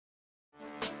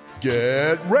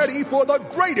Get ready for the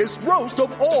greatest roast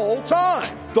of all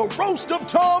time, the Roast of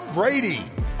Tom Brady,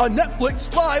 a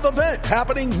Netflix live event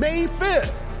happening May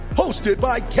 5th. Hosted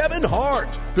by Kevin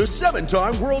Hart, the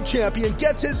 7-time world champion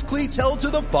gets his cleats held to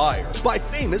the fire by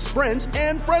famous friends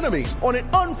and frenemies on an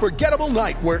unforgettable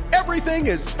night where everything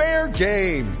is fair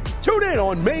game. Tune in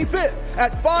on May 5th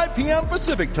at 5 p.m.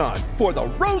 Pacific time for the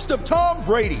Roast of Tom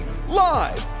Brady,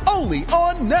 live only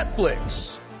on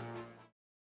Netflix.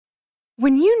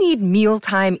 When you need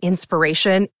mealtime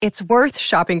inspiration, it's worth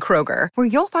shopping Kroger, where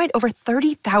you'll find over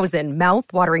 30,000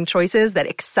 mouth-watering choices that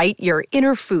excite your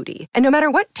inner foodie. And no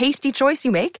matter what tasty choice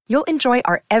you make, you'll enjoy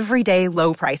our everyday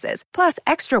low prices, plus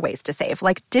extra ways to save,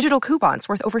 like digital coupons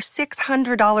worth over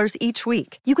 $600 each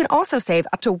week. You can also save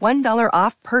up to $1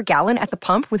 off per gallon at the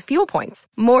pump with fuel points.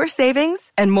 More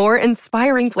savings and more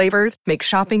inspiring flavors make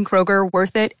shopping Kroger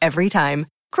worth it every time.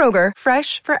 Kroger,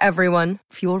 fresh for everyone.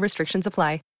 Fuel restrictions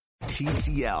apply.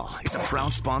 TCL is a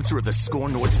proud sponsor of the Score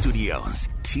North Studios.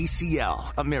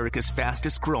 TCL, America's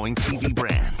fastest growing TV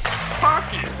brand.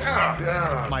 Hockey,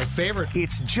 yeah. My favorite.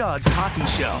 It's Judd's Hockey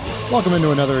Show. Welcome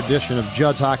into another edition of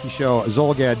Judd's Hockey Show.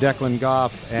 Zolgad, Declan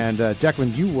Goff, and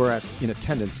Declan, you were in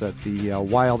attendance at the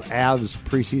Wild Avs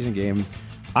preseason game.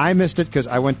 I missed it because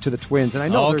I went to the Twins, and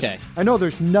I know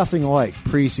there's nothing like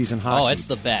preseason hockey. Oh, it's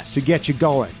the best to get you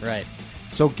going. Right.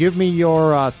 So give me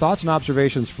your thoughts and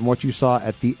observations from what you saw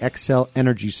at the Xcel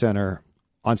Energy Center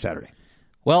on Saturday.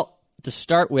 Well, to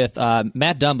start with,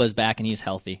 Matt Dumba is back and he's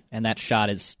healthy, and that shot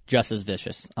is just as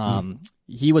vicious.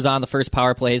 He was on the first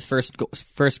power play. His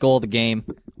first goal of the game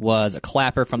was a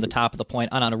clapper from the top of the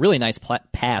point on a really nice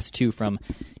pass, too, from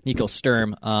Nico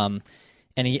Sturm. And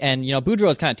Boudreau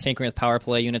is kind of tinkering with power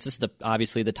play units. This is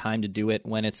obviously the time to do it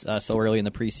when it's so early in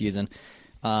the preseason.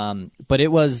 But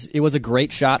it was a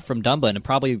great shot from Dumba, and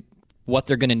probably what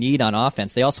they're going to need on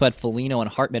offense. They also had Foligno and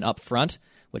Hartman up front,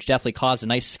 which definitely caused a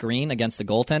nice screen against the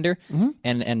goaltender.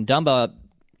 And Dumba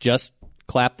just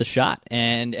clapped the shot,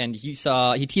 and he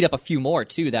teed up a few more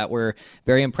too that were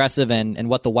very impressive, and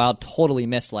what the Wild totally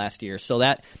missed last year. So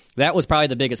that was probably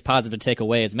the biggest positive to take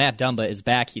away is Matt Dumba is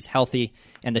back, he's healthy,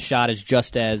 and the shot is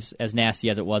just as nasty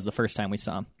as it was the first time we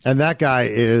saw him. And that guy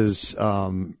is,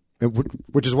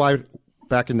 which is why.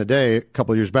 Back in the day, a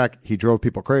couple of years back, he drove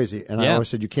people crazy, and I always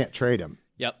said you can't trade him.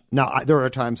 Yep. Now, there are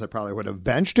times I probably would have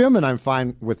benched him, and I'm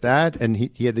fine with that. And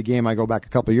he had the game, I go back a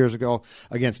couple of years ago,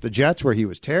 against the Jets, where he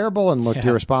was terrible and looked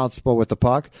irresponsible with the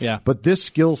puck. Yeah. But this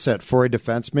skill set for a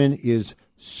defenseman is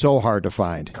so hard to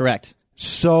find. Correct.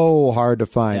 So hard to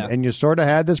find. Yeah. And you sort of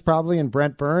had this probably in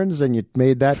Brent Burns, and you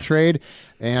made that trade.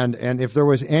 And if there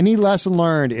was any lesson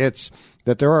learned, it's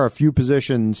that there are a few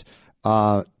positions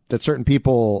that certain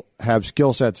people have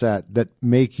skill sets that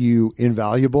make you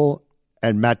invaluable,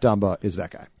 and Matt Dumba is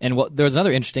that guy. And there was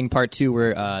another interesting part, too,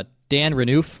 where Dan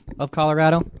Renouf of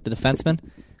Colorado, the defenseman,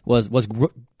 was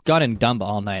gunning Dumba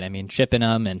all night. I mean, chipping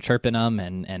him and chirping him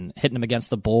and hitting him against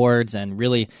the boards and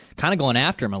really kind of going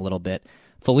after him a little bit.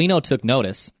 Foligno took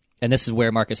notice. And this is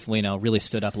where Marcus Foligno really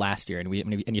stood up last year,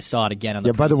 and you saw it again on the.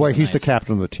 Yeah. By the way, he's nights. the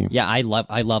captain of the team. Yeah, I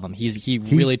love him. He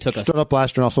really took stood up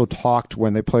last year and also talked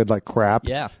when they played like crap.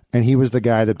 Yeah, and he was the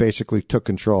guy that basically took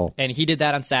control. And he did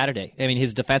that on Saturday. I mean,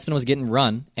 his defenseman was getting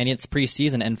run, and it's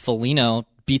preseason, and Foligno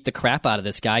beat the crap out of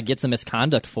this guy, gets a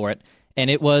misconduct for it,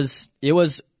 and it was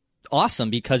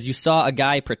awesome because you saw a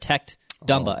guy protect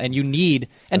Dumba, and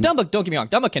Dumba. Don't get me wrong,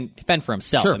 Dumba can fend for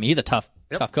himself. Sure. I mean, he's a tough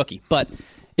cookie, but.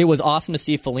 It was awesome to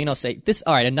see Foligno say,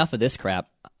 all right, enough of this crap.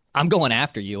 I'm going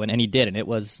after you, and he did, and it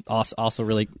was also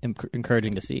really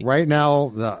encouraging to see. Right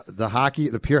now,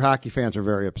 the pure hockey fans are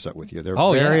very upset with you. They're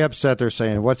very upset. They're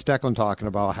saying, "What's Declan talking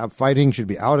about? How fighting should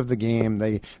be out of the game."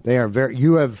 They are very.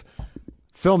 You have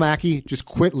Phil Mackey. Just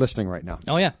quit listening right now.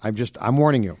 Oh yeah, I'm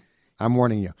warning you.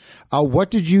 What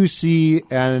did you see?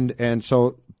 And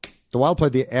so the Wild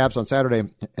played the Avs on Saturday,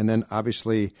 and then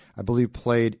obviously I believe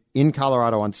played in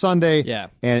Colorado on Sunday. Yeah.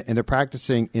 And they're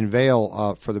practicing in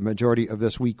Vail for the majority of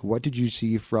this week. What did you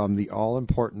see from the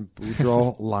all-important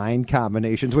Boudreau line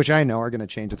combinations, which I know are going to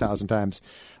change 1,000 times?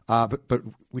 But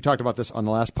we talked about this on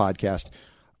the last podcast.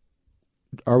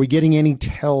 Are we getting any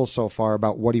tells so far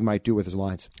about what he might do with his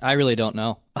lines? I really don't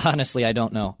know. Honestly, I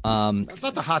don't know. That's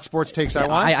not the hot sports takes I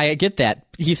want. I get that.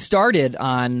 He started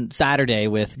on Saturday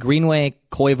with Greenway,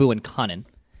 Koivu, and Cunnin.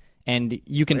 And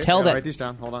you can tell that. Write these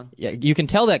down. Hold on. Yeah, you can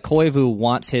tell that Koivu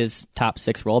wants his top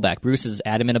six rollback. Bruce is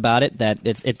adamant about it. That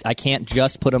I can't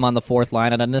just put him on the fourth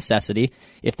line out of necessity.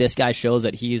 If this guy shows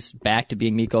that he's back to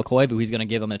being Mikko Koivu, he's going to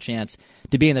give him a chance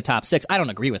to be in the top six. I don't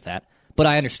agree with that, but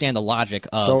I understand the logic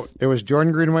of. So it was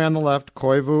Jordan Greenway on the left,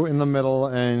 Koivu in the middle,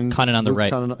 and Cunnin on the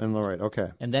right. Cunnin on the right. Okay.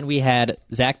 And then we had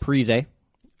Zach Parise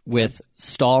with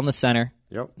Stahl in the center,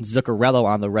 Yep. Zuccarello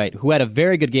on the right, who had a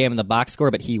very good game in the box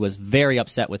score, but he was very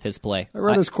upset with his play. I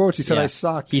read his quotes. He said, Yeah. I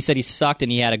sucked. He said he sucked, and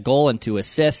he had a goal and 2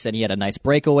 assists, and he had a nice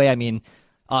breakaway. I mean,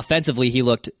 offensively, he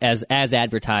looked as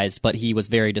advertised, but he was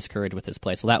very discouraged with his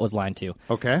play. So that was line 2.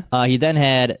 Okay. He then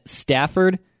had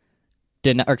Stafford,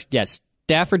 Donato,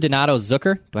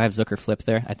 Zucker. Do I have Zucker flipped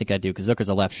there? I think I do, because Zucker's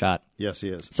a left shot. Yes, he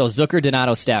is. So Zucker,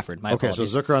 Donato, Stafford. My Okay,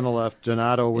 apologies. so Zucker on the left,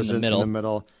 Donato was In the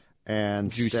middle. and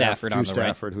Drew Stafford on the right.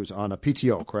 Stafford, who's on a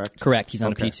PTO, correct? Correct. He's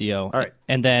on Okay. a PTO. All right.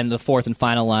 And then the fourth and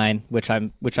final line, which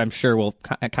I'm sure we'll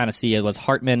kind of see, it was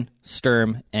Hartman,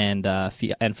 Sturm, and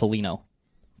Foligno,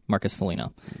 Marcus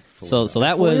Foligno. So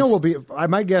that Foligno was will be.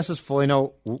 My guess is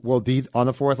Foligno will be on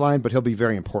the fourth line, but he'll be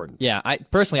very important. yeah.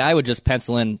 I would just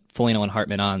pencil in Foligno and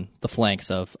Hartman on the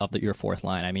flanks of your fourth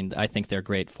line. I mean, I think they're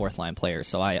great fourth line players.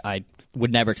 So I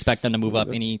would never expect them to move up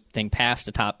anything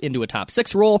past into a top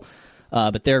 6 role.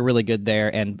 But they're really good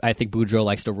there, and I think Boudreau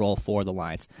likes to roll for the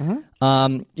lines.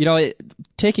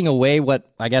 Taking away what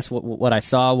I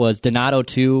saw was Donato,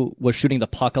 too, was shooting the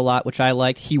puck a lot, which I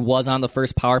liked. He was on the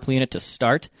first power play unit to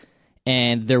start,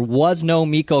 and there was no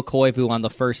Mikko Koivu on the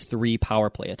first 3 power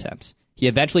play attempts. He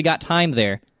eventually got time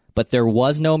there, but there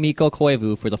was no Mikko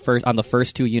Koivu on the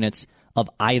first 2 units of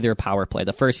either power play.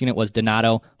 The first unit was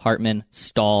Donato, Hartman,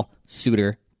 Stahl,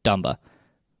 Suter, Dumba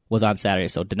was on Saturday.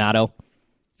 So Donato,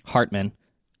 Hartman,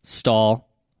 Stahl,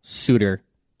 Suter,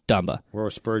 Dumba. Where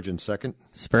was Spurgeon second?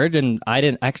 Spurgeon, I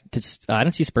didn't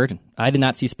see Spurgeon. I did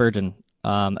not see Spurgeon.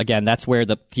 Again, that's where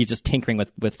he's just tinkering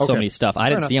with so Okay. many stuff. I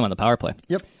didn't see him on the power play.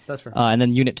 Yep, that's fair. And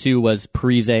then Unit 2 was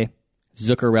Parise,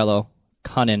 Zuccarello,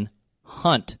 Cunnin,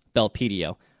 Hunt,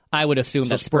 Belpedio. I would assume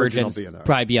that Spurgeon will Spurgeon's be in there.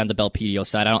 probably be on the Belpedio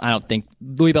side. I don't think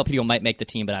Louis Belpedio might make the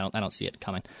team, but I don't see it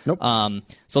coming. Nope.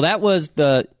 So that was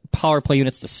the power play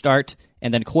units to start,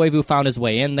 and then Koivu found his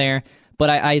way in there. But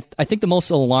I think the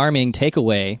most alarming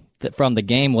takeaway from the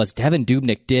game was Devin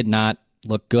Dubnyk did not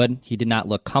look good. He did not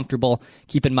look comfortable.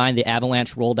 Keep in mind the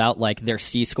Avalanche rolled out like their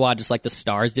C squad, just like the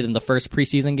Stars did in the first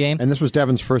preseason game. And this was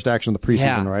Devin's first action of the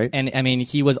preseason, right? And I mean,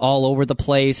 he was all over the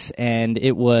place, and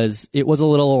it was a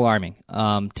little alarming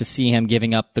to see him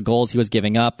giving up the goals he was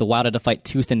giving up. The Wild had to fight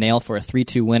tooth and nail for a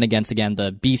 3-2 win against, again,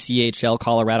 the BCHL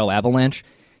Colorado Avalanche.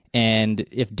 And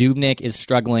if Dubnyk is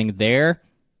struggling there,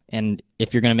 and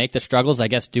if you're going to make the struggles, I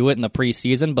guess do it in the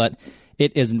preseason, but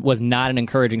was not an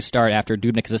encouraging start after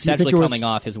Dubnyk is essentially coming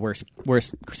off his worst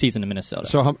season in Minnesota.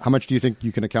 So how much do you think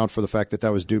you can account for the fact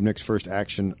that was Dubnyk's first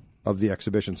action of the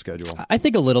exhibition schedule? I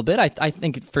think a little bit. I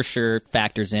think it for sure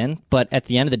factors in. But at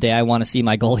the end of the day, I want to see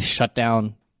my goalie shut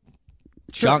down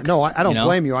junk. No, I don't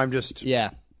blame you. I'm just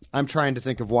I'm trying to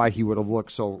think of why he would have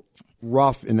looked so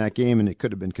rough in that game, and it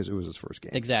could have been because it was his first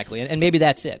game. Exactly, and maybe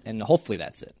that's it, and hopefully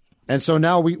that's it. And so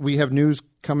now we have news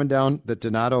coming down that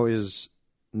Donato is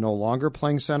no longer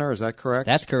playing center. Is that correct?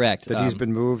 That's correct. That he's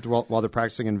been moved while they're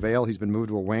practicing in Vail. He's been moved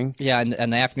to a wing. Yeah,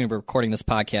 and the afternoon we're recording this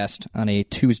podcast on a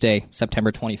Tuesday,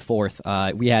 September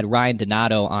 24th. We had Ryan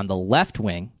Donato on the left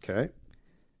wing. Okay.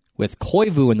 With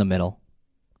Koivu in the middle,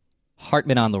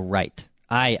 Hartman on the right.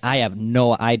 I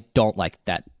don't like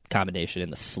that combination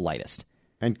in the slightest.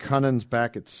 And Cunnin's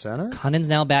back at center? Cunnin's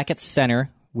now back at center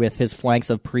with his flanks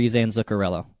of Parise and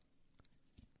Zuccarello.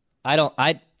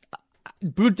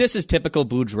 This is typical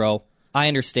Boudreau. I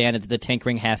understand that the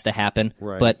tinkering has to happen,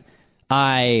 right. But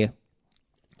I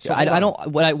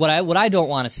don't. What I don't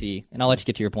want to see, and I'll let you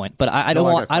get to your point. But I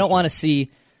don't want to see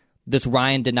this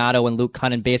Ryan Donato and Luke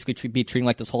Cunnin basically be treating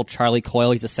like this whole Charlie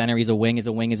Coyle. He's a center. He's a wing. He's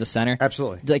a wing. He's a center.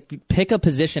 Absolutely. Like pick a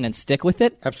position and stick with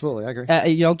it. Absolutely, I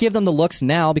agree. Give them the looks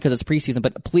now because it's preseason.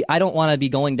 But I don't want to be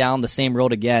going down the same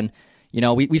road again.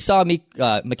 We saw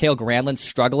Mikhail Granlund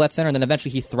struggle at center, and then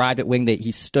eventually he thrived at wing.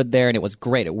 He stood there, and it was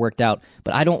great. It worked out.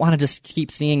 But I don't want to just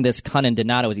keep seeing this Cunnin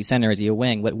Donato. Is he center? Is he a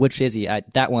wing? Which is he?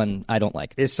 That one I don't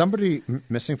like. Is somebody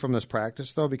missing from this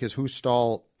practice, though? Because who's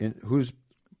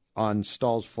on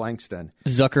Stahl's flanks then?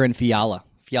 Zucker and Fiala.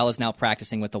 Fiala's now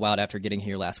practicing with the Wild after getting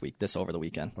here over the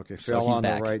weekend. Okay, Fiala on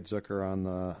the right, Zucker on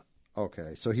the...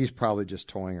 Okay, so he's probably just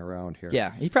toying around here.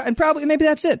 Yeah, and probably maybe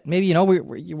that's it. Maybe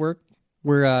we're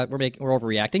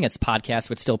overreacting. It's podcast,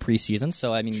 but still preseason.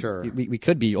 So I mean, sure. we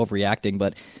could be overreacting,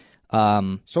 but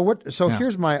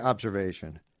Here's my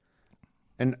observation,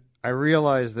 and I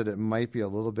realize that it might be a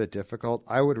little bit difficult.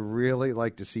 I would really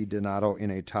like to see Donato in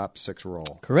a top 6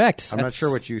 role. Correct. I'm not sure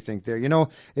what you think there.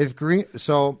 If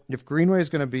Greenway is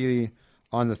going to be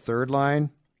on the third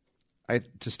line,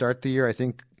 to start the year, I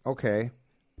think okay,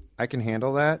 I can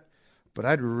handle that. But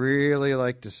I'd really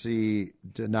like to see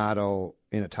Donato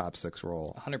in a top 6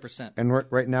 role. 100%. And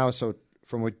right now, so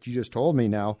from what you just told me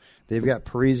now, they've got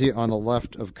Parisi on the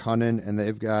left of Cunnin, and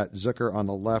they've got Zucker on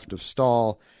the left of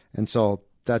Stahl. And so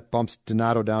that bumps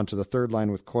Donato down to the third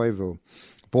line with Koivu.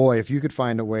 Boy, if you could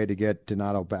find a way to get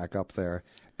Donato back up there.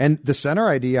 And the center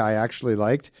idea I actually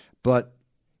liked, but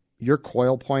your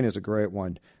Coyle point is a great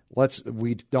one.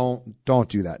 We don't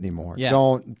do that anymore. Yeah.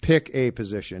 Don't pick a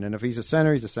position. And if he's a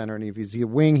center, he's a center. And if he's a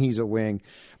wing, he's a wing.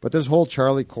 But this whole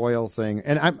Charlie Coyle thing,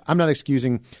 and I'm not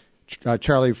excusing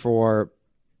Charlie for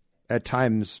at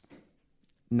times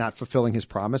not fulfilling his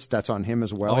promise. That's on him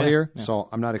as well here. Yeah. So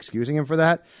I'm not excusing him for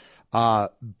that.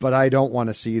 But I don't want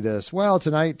to see this. Well,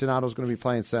 tonight Donato's going to be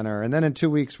playing center, and then in 2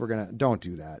 weeks don't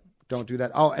do that. Don't do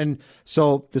that. Oh, and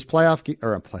so this this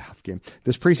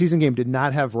preseason game did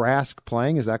not have Rask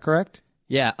playing. Is that correct?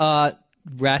 Yeah.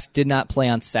 Rask did not play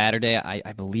on Saturday.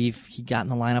 I believe he got in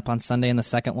the lineup on Sunday in the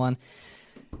second one.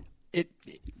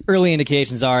 Early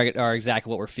indications are exactly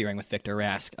what we're fearing with Victor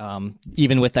Rask.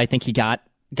 Even with, I think he got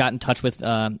in touch with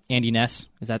Andy Ness.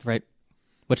 Is that right?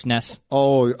 Which Ness?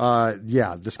 Oh,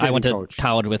 yeah, the skating I went to coach.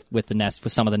 college with the Ness,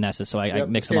 with some of the Nesses, so I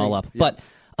mix them all up. Yep.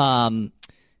 But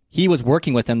he was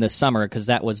working with him this summer because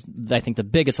that was, I think, the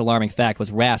biggest alarming fact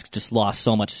was Rask just lost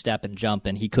so much step and jump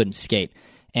and he couldn't skate.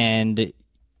 And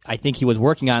I think he was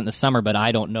working on it in the summer, but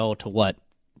I don't know to what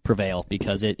prevail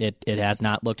because it has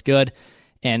not looked good.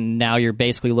 And now you're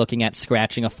basically looking at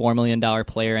scratching a $4 million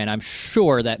player, and I'm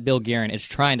sure that Bill Guerin is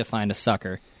trying to find a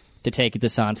sucker to take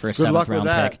this on for a seventh-round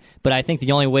pick. But I think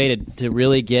the only way to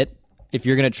really get, if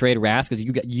you're going to trade Rask, is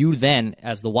you then,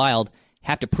 as the Wild,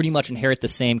 have to pretty much inherit the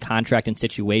same contract and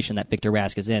situation that Victor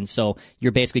Rask is in. So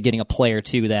you're basically getting a player,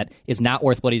 too, that is not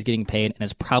worth what he's getting paid and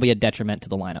is probably a detriment to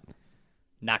the lineup.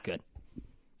 Not good.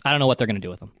 I don't know what they're going to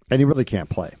do with him. And he really can't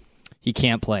play. He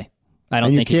can't play. I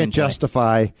don't think he can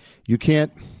play. You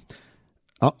can't,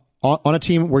 on a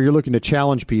team where you're looking to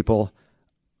challenge people,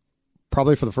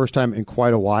 probably for the first time in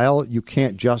quite a while, you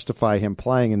can't justify him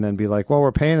playing and then be like, well,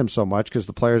 we're paying him so much, because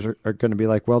the players are going to be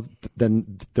like, well,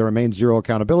 then there remains zero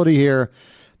accountability here.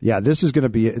 Yeah, this is going to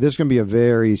be a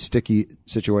very sticky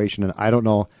situation, and I don't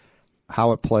know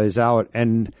how it plays out.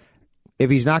 And if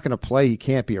he's not going to play, he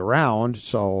can't be around.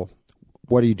 So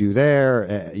what do you do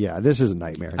there? Yeah, this is a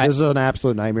nightmare. This is an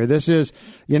absolute nightmare. This is,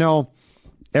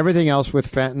 everything else with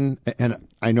Fenton, and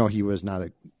I know he was not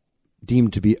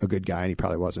deemed to be a good guy, and he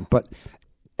probably wasn't. But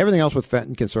everything else with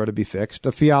Fenton can sort of be fixed.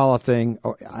 The Fiala thing,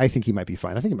 I think he might be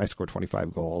fine. I think he might score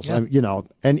 25 goals. Yeah.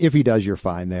 And if he does, you're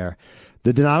fine there.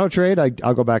 The Donato trade,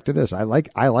 I'll go back to this. I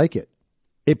like it.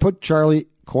 It put Charlie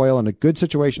Coyle in a good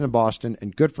situation in Boston,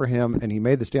 and good for him, and he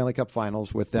made the Stanley Cup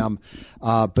Finals with them.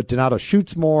 But Donato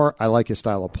shoots more. I like his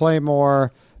style of play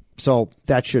more. So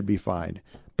that should be fine.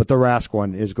 But the Rask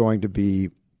one is going to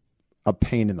be a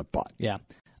pain in the butt. Yeah.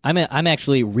 I'm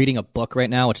actually reading a book right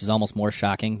now, which is almost more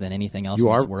shocking than anything else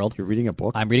in this world. You're reading a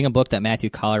book? I'm reading a book that Matthew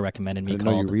Collar recommended me. I didn't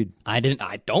know you read. I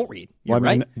don't read. You're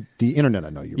right. The internet, I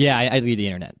know you read. Yeah, I read the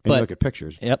internet. And you look at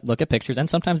pictures. Yep, look at pictures and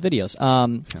sometimes videos.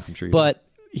 I'm sure you But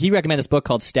he recommended this book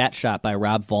called Stat Shot by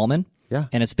Rob Volman. Yeah.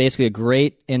 And it's basically a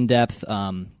great, in-depth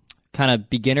kind of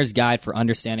beginner's guide for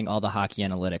understanding all the hockey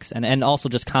analytics and also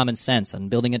just common sense on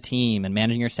building a team and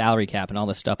managing your salary cap and all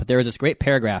this stuff. But there was this great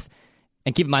paragraph,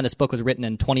 and keep in mind this book was written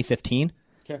in 2015.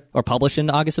 Or published in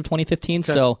August of 2015,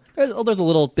 so there's a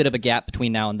little bit of a gap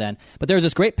between now and then. But there's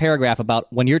this great paragraph about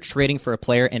when you're trading for a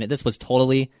player, and this was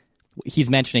totally, he's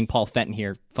mentioning Paul Fenton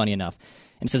here, funny enough.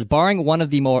 And it says, barring one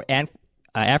of the more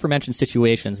aforementioned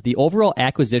situations, the overall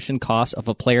acquisition cost of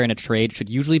a player in a trade should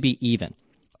usually be even.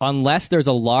 Unless there's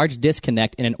a large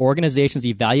disconnect in an organization's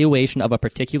evaluation of a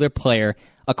particular player,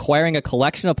 acquiring a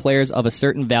collection of players of a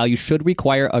certain value should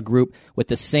require a group with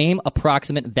the same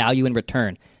approximate value in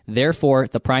return. Therefore,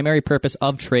 the primary purpose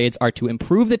of trades are to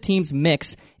improve the team's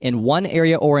mix in one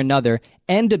area or another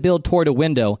and to build toward a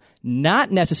window,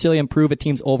 not necessarily improve a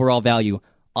team's overall value,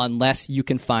 unless you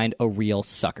can find a real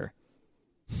sucker.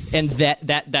 And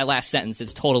that last sentence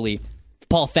is totally,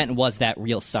 Paul Fenton was that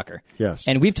real sucker. Yes.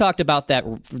 And we've talked about that,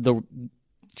 the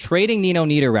trading Nino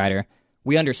Niederreiter,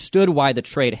 we understood why the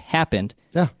trade happened.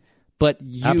 Yeah. But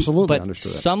absolutely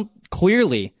understood that.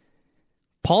 Clearly,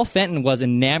 Paul Fenton was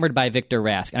enamored by Victor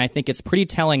Rask, and I think it's pretty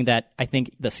telling that I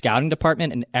think the scouting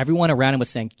department and everyone around him was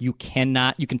saying, you can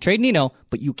trade Nino,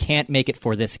 but you can't make it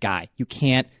for this guy. You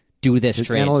can't do this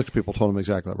trade. Analytics people told him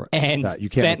exactly right. And that. You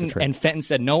can't Fenton, make the trade. And Fenton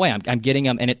said, no way, I'm getting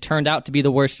him, and it turned out to be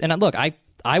the worst. And look,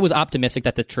 I was optimistic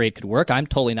that the trade could work. I'm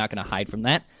totally not going to hide from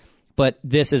that. But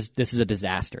this is a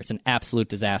disaster. It's an absolute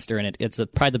disaster, and it's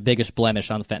probably the biggest blemish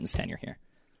on Fenton's tenure here.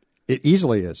 It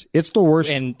easily is. It's the worst.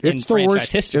 In it's the franchise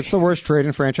worst. history. It's the worst trade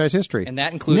in franchise history. And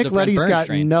that includes Nick the Brent Leddy's Burns got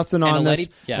trade. nothing on this.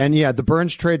 And the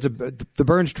Burns trade's the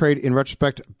Burns trade in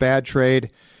retrospect, bad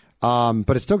trade.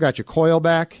 But it still got your Coyle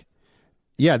back.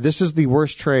 Yeah, this is the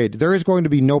worst trade. There is going to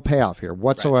be no payoff here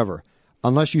whatsoever.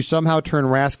 Unless you somehow turn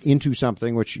Rask into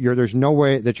something, which there's no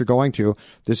way that you're going to.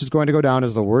 This is going to go down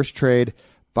as the worst trade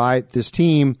by this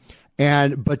team.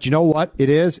 But you know what it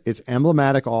is? It's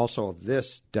emblematic also of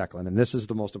this, Declan, and this is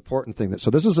the most important thing. So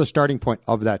this is the starting point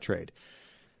of that trade.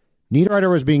 Niederreiter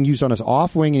was being used on his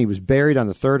off wing, and he was buried on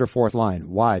the third or fourth line.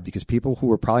 Why? Because people who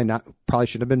were probably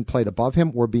should have been played above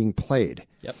him were being played.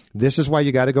 Yep. This is why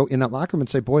you got to go in that locker room and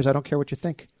say, boys, I don't care what you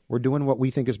think. We're doing what we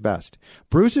think is best.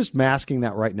 Bruce is masking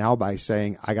that right now by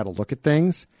saying, I got to look at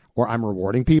things, or I'm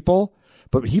rewarding people.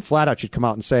 But he flat out should come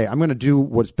out and say, I'm going to do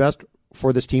what's best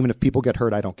for this team, and if people get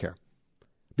hurt, I don't care.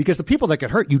 Because the people that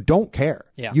get hurt, you don't care.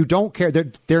 Yeah. You don't care.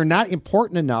 They're not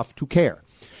important enough to care.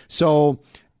 So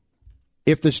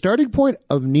if the starting point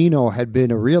of Nino had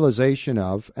been a realization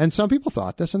of, and some people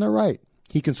thought this, and they're right,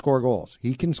 he can score goals.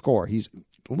 He can score. He's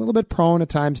a little bit prone at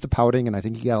times to pouting, and I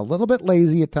think he got a little bit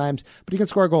lazy at times, but he can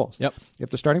score goals. Yep. If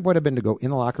the starting point had been to go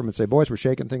in the locker room and say, boys, we're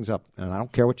shaking things up, and I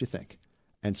don't care what you think,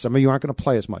 and some of you aren't going to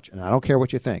play as much, and I don't care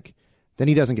what you think, then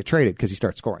he doesn't get traded because he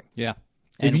starts scoring. Yeah.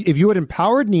 If you had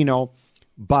empowered Nino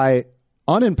by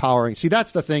unempowering, see,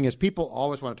 that's the thing is people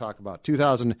always want to talk about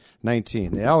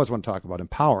 2019. They always want to talk about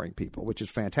empowering people, which is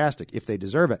fantastic if they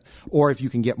deserve it or if you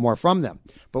can get more from them.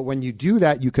 But when you do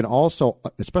that, you can also,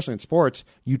 especially in sports,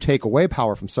 you take away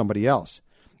power from somebody else.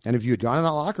 And if you had gone in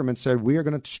that locker room and said, we are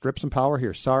going to strip some power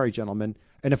here. Sorry, gentlemen.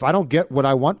 And if I don't get what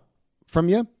I want from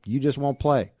you, you just won't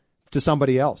play to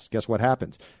somebody else. Guess what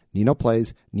happens? Nino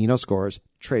plays, Nino scores,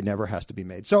 trade never has to be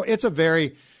made. So it's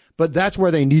but that's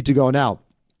where they need to go now.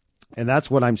 And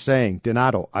that's what I'm saying.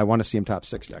 Donato, I want to see him top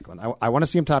 6, Declan. I want to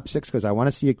see him top 6 because I want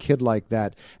to see a kid like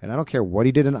that. And I don't care what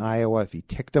he did in Iowa, if he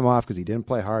ticked him off because he didn't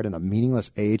play hard in a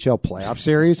meaningless AHL playoff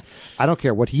series. I don't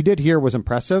care. What he did here was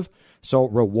impressive. So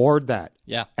reward that.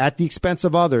 Yeah. At the expense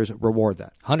of others, reward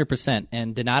that. 100%.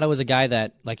 And Donato is a guy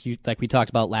that, like we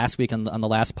talked about last week on the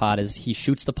last pod, is he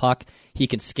shoots the puck. He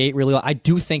can skate really well. I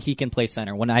do think he can play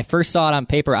center. When I first saw it on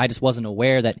paper, I just wasn't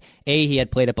aware that, A, he had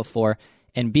played it before,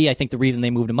 and B, I think the reason they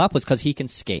moved him up was because he can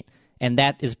skate. And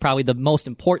that is probably the most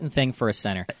important thing for a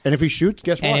center. And if he shoots,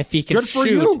 guess what? And if he can Good for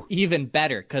shoot, you. even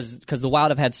better. Because the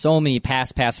Wild have had so many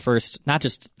pass first, not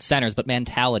just centers, but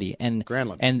mentality. And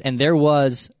Granlund. And there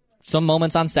was some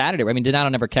moments on Saturday where, Donato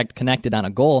never connected on a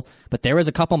goal, but there was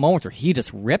a couple moments where he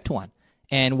just ripped one.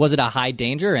 And was it a high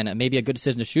danger and maybe a good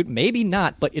decision to shoot? Maybe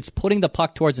not, but it's putting the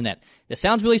puck towards the net. This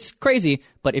sounds really crazy,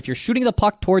 but if you're shooting the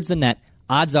puck towards the net,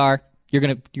 odds are you're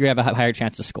gonna have a higher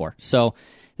chance to score. So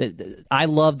I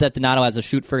love that Donato has a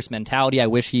shoot-first mentality. I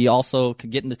wish he also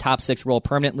could get in the top 6 role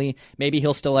permanently. Maybe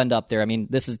he'll still end up there. I mean,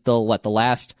 this is the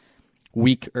last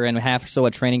week or and a half or so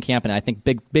at training camp, and I think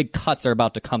big cuts are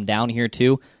about to come down here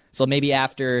too. So maybe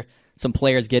after some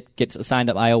players get signed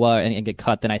up Iowa and get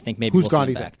cut, then I think maybe Who's we'll gone,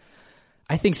 see him back.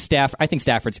 I think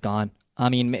Stafford's gone. I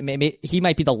mean, maybe he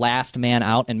might be the last man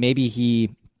out, and maybe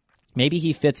he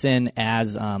fits in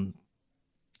as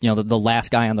the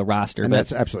last guy on the roster. And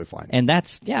that's absolutely fine. And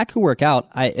it could work out.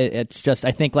 It's just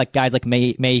I think like guys like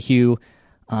Mayhew,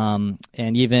 and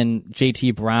even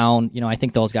JT Brown. I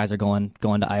think those guys are going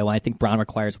to Iowa. I think Brown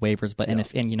requires waivers, but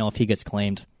if he gets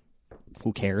claimed,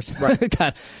 who cares? Right.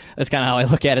 That's kind of how I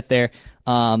look at it there.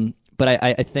 But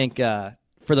I think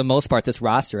for the most part, this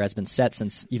roster has been set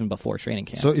since even before training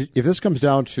camp. So if this comes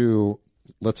down to,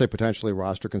 let's say, potentially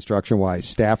roster construction-wise,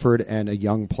 Stafford and a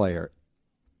young player,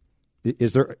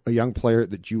 is there a young player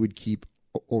that you would keep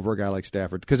over a guy like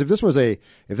Stafford? Because if this was a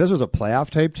playoff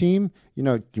type team,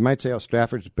 you might say, "Oh,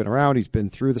 Stafford's been around; he's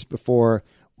been through this before.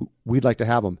 We'd like to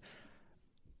have him."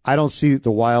 I don't see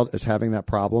the Wild as having that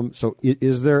problem. So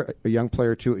is there a young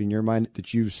player too in your mind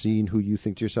that you've seen who you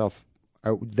think to yourself,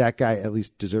 that guy at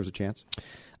least deserves a chance?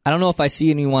 I don't know if I see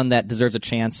anyone that deserves a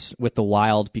chance with the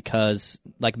Wild because,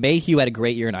 like, Mayhew had a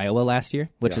great year in Iowa last year,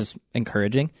 which is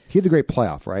encouraging. He had the great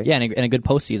playoff, right? Yeah, and a good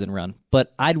postseason run.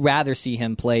 But I'd rather see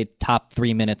him play top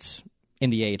 3 minutes in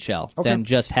the AHL than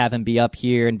just have him be up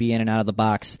here and be in and out of the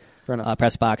box,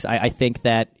 press box. I think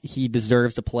that he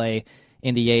deserves to play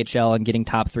in the AHL and getting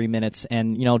top 3 minutes.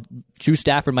 And, Drew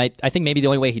Stafford I think maybe the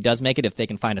only way he does make it if they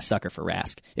can find a sucker for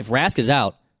Rask. If Rask is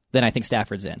out, then I think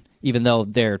Stafford's in, even though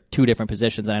they're 2 different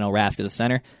positions, and I know Rask is a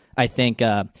center. I think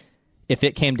if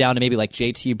it came down to maybe like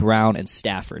JT Brown and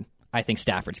Stafford, I think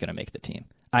Stafford's going to make the team.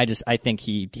 I think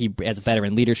he has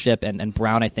veteran leadership, and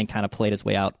Brown, I think, kind of played his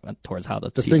way out towards how the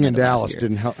thing in Dallas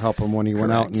didn't help him when he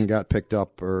went out and got picked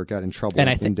up or got in trouble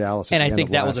in Dallas. And I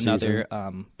think that was another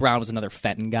Brown was another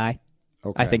Fenton guy.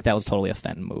 Okay. I think that was totally a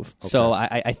Fenton move. Okay. So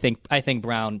I think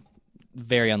Brown,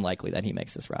 very unlikely that he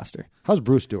makes this roster. How's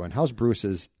Bruce doing? How's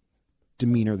Bruce's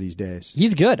demeanor these days?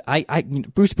 He's good.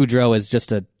 Bruce Boudreau is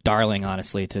just a darling,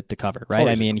 honestly, to cover, right?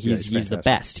 I mean, he's the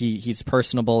best. He's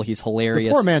personable. He's hilarious.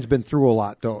 The poor man's been through a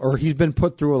lot, though, or he's been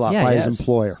put through a lot by his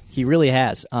employer. He really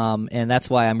has, and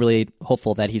that's why I'm really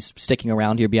hopeful that he's sticking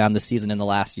around here beyond the season in the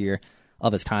last year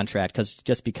of his contract,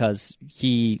 because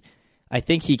I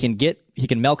think he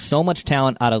can milk so much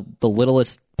talent out of the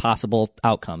littlest possible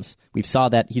outcomes. We've saw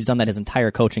that he's done that his entire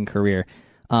coaching career,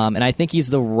 and I think he's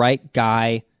the right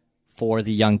guy for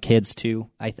the young kids too.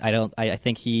 I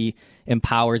think he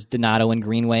empowers Donato and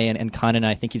Greenway and Cunningham.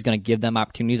 I think he's going to give them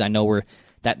opportunities. I know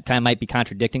that kind of might be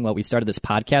contradicting what we started this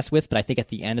podcast with, but I think at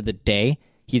the end of the day,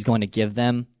 he's going to give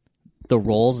them the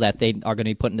roles that they are going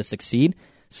to be put in to succeed.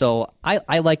 So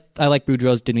I like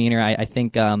Boudreau's demeanor. I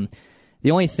think the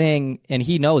only thing, and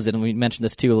he knows it, and we mentioned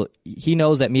this too, he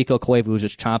knows that Mikko Koivu is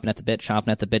just chomping at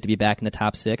the bit to be back in the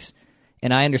top 6.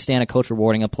 And I understand a coach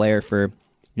rewarding a player for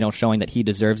showing that he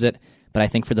deserves it. But I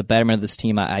think for the betterment of this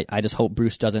team, I just hope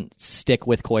Bruce doesn't stick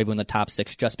with Koivu in the top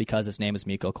 6 just because his name is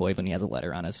Mikko Koivu and he has a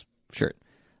letter on his shirt.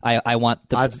 I want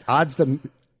the odds that,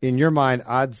 in your mind,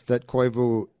 odds that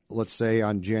Koivu, let's say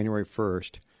on January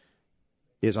 1st,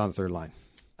 is on the third line.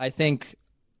 I think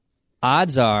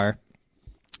odds are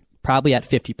probably at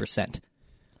 50%.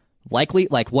 Likely,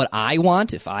 like what I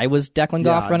want if I was Declan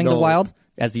Goff running the Wild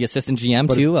as the assistant GM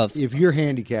but too. If you're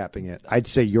handicapping it, I'd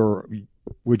say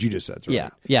what you just said.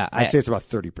 Right? Yeah. I'd say it's about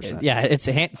 30%. Yeah,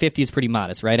 50 is pretty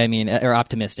modest, right? I mean, or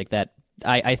optimistic. That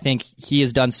I think he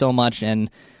has done so much,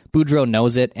 and Boudreau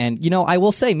knows it. And I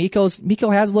will say, Mikko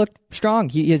has looked strong.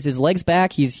 He is his legs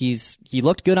back. He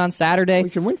looked good on Saturday. Well, he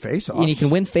can win faceoffs. And he can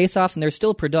win faceoffs, and there's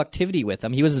still productivity with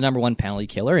him. He was the number 1 penalty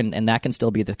killer, and that can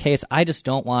still be the case. I just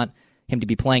don't want him to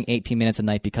be playing 18 minutes a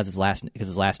night because his last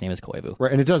name is Koivu.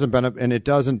 Right, and it doesn't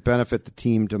benefit the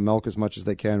team to milk as much as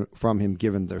they can from him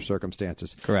given their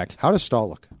circumstances. Correct. How does Stahl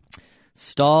look?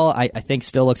 Stahl, I think,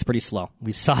 still looks pretty slow.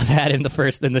 We saw that in the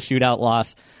shootout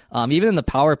loss. Even in the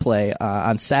power play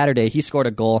on Saturday, he scored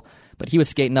a goal, but he was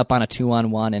skating up on a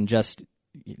 2-on-1 and just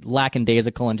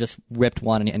lackadaisical and just ripped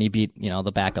one, and he beat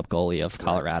the backup goalie of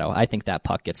Colorado. I think that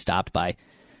puck gets stopped by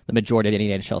the majority of any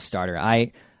NHL starter.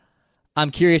 I'm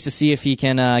curious to see if he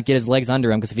can get his legs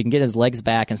under him, because if he can get his legs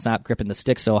back and stop gripping the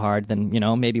stick so hard, then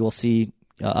maybe we'll see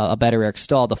a better Eric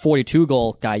Stahl. The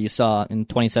 42-goal guy you saw in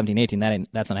 2017-18,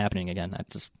 that's not happening again.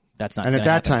 That's not. And at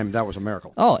that time, that was a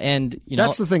miracle. Oh, and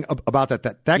that's the thing about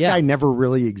that guy never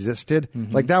really existed.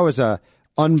 Mm-hmm. Like, that was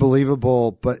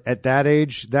unbelievable. But at that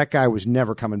age, that guy was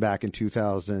never coming back in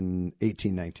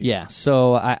 2018-19. Yeah.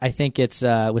 So I think it's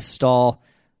with Stahl,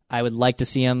 I would like to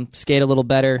see him skate a little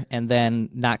better and then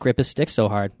not grip his stick so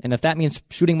hard. And if that means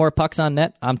shooting more pucks on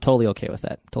net, I'm totally okay with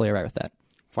that. Totally all right with that.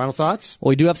 Final thoughts? Well,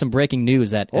 we do have some breaking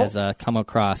news that has come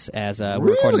across as we're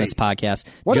recording this podcast.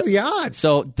 What are the odds?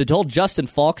 So the whole Justin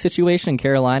Falk situation in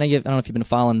Carolina, I don't know if you've been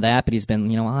following that, but he's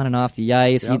been on and off the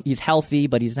ice. Yep. He's healthy,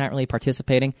 but he's not really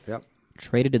participating. Yep.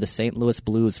 Traded to the St. Louis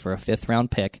Blues for a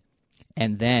 5th-round pick.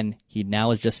 And then he now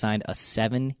has just signed a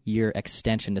 7-year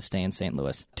extension to stay in St.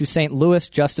 Louis. To St. Louis,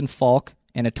 Justin Falk,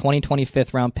 and a 2020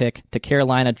 5th-round pick. To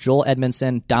Carolina, Joel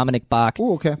Edmondson, Dominic Bach,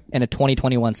 and a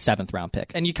 2021 7th-round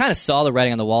pick. And you kind of saw the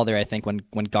writing on the wall there, I think,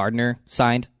 when Gardner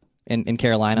signed in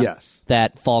Carolina. Yes.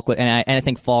 That Falk, and I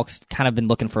think Falk's kind of been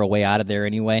looking for a way out of there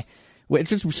anyway.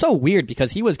 Which is so weird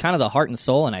because he was kind of the heart and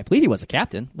soul, and I believe he was the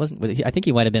captain. I think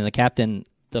he might have been the captain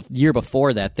the year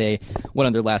before that they went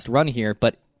on their last run here,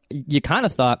 but you kind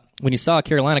of thought when you saw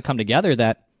Carolina come together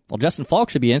that, well, Justin Falk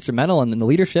should be instrumental in the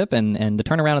leadership and the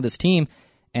turnaround of this team.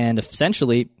 And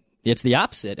essentially, it's the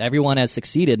opposite. Everyone has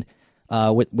succeeded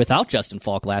without Justin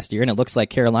Falk last year, and it looks like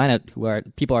Carolina,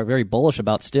 people are very bullish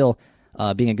about still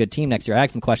being a good team next year. I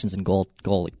have some questions in goal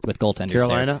with goaltenders.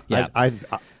 Carolina? There. Yeah.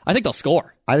 I think they'll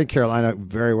score. I think Carolina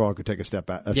very well could take a step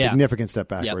back, significant step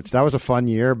backwards. Yep. That was a fun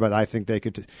year, but I think they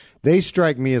could. They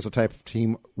strike me as the type of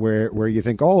team where you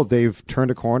think, oh, they've turned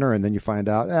a corner, and then you find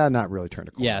out, not really turned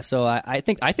a corner. Yeah, so I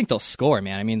think they'll score,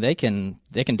 man. I mean, they can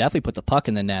definitely put the puck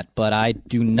in the net, but I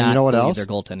do not believe their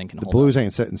goaltending can hold. The Blues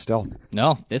ain't sitting still.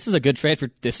 No, this is a good trade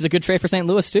for St.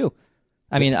 Louis too.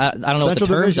 I mean, I don't know Central what the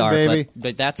terms Division, are, baby.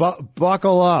 but that's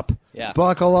buckle up. Yeah.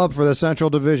 Buckle up for the Central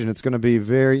Division. It's going to be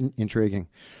very intriguing.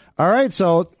 All right,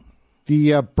 so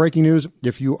The breaking news,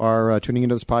 if you are tuning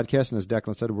into this podcast, and as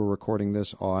Declan said, we're recording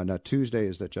this on Tuesday,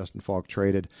 is that Justin Falk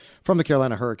traded from the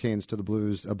Carolina Hurricanes to the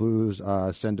Blues. Blues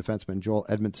send defenseman Joel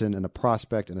Edmondson and a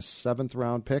prospect and a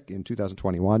 7th-round pick in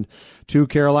 2021 to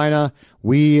Carolina.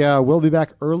 We will be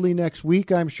back early next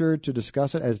week, I'm sure, to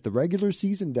discuss it as the regular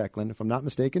season, Declan, if I'm not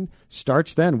mistaken,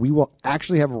 starts then. We will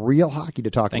actually have real hockey to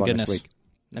talk about next week.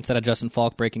 Instead of Justin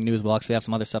Falk breaking news, we'll actually have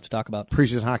some other stuff to talk about.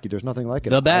 Preseason hockey, there's nothing like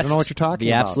it. The best. I don't know what you're talking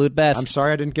about. The absolute best. I'm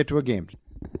sorry I didn't get to a game.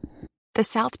 The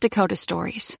South Dakota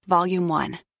Stories, Volume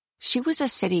 1. She was a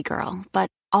city girl, but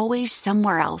always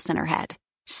somewhere else in her head.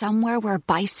 Somewhere where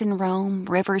bison roam,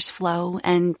 rivers flow,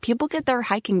 and people get their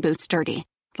hiking boots dirty.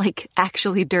 Like,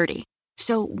 actually dirty.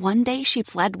 So one day she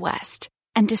fled west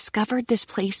and discovered this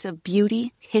place of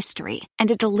beauty, history, and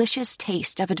a delicious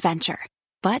taste of adventure.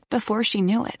 But before she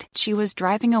knew it, she was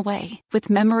driving away with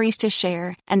memories to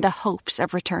share and the hopes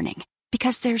of returning.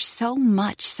 Because there's so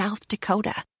much South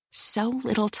Dakota, so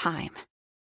little time.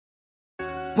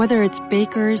 Whether it's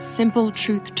Baker's Simple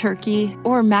Truth Turkey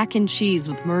or mac and cheese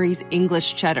with Murray's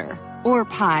English Cheddar or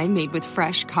pie made with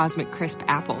fresh Cosmic Crisp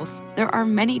apples, there are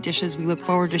many dishes we look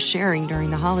forward to sharing during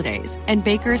the holidays. And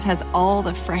Baker's has all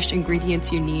the fresh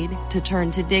ingredients you need to turn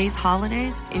today's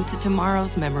holidays into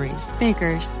tomorrow's memories.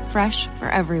 Baker's, fresh for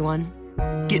everyone.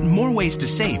 Get more ways to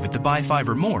save at the Buy 5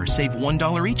 or More Save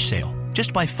 $1 each sale.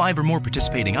 Just buy 5 or more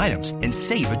participating items and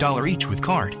save $1 each with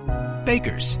card.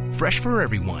 Baker's, fresh for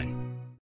everyone.